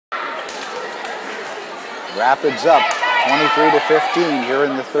Rapids up 23-15 here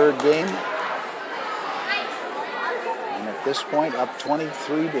in the third game. And at this point, up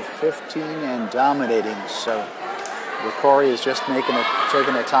 23-15 and dominating. So Ricori is just taking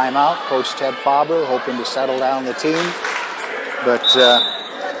a timeout. Coach Ted Faber hoping to settle down the team. But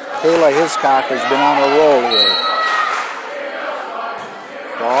Kayla Hiscock has been on a roll here.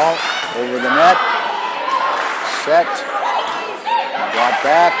 Ball over the net. Set. Brought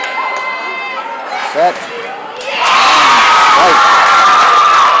back. Set. Right.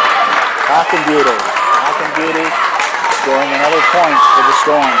 Hockenbueter scoring another point for the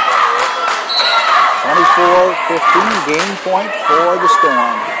Storm. 24-15, game point for the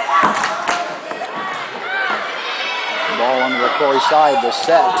Storm. The ball on the Ricori side, the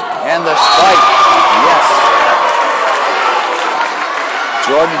set, and the spike. Yes.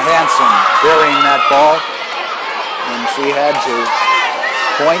 Jordan Hansen burying that ball. And she had to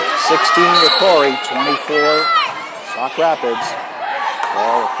point. 16 Ricori, 24 Sauk Rapids.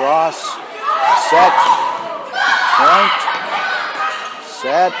 Ball across. Set. Point.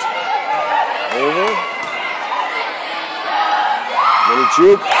 Set. Over. Little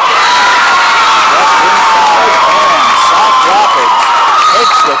juke. Just inside. And Sauk Rapids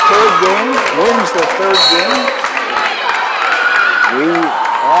takes the third game, wins the third game. We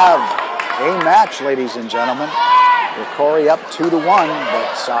have a match, ladies and gentlemen. Ricori up 2-1,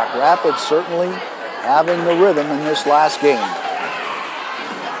 but Sauk Rapids certainly having the rhythm in this last game.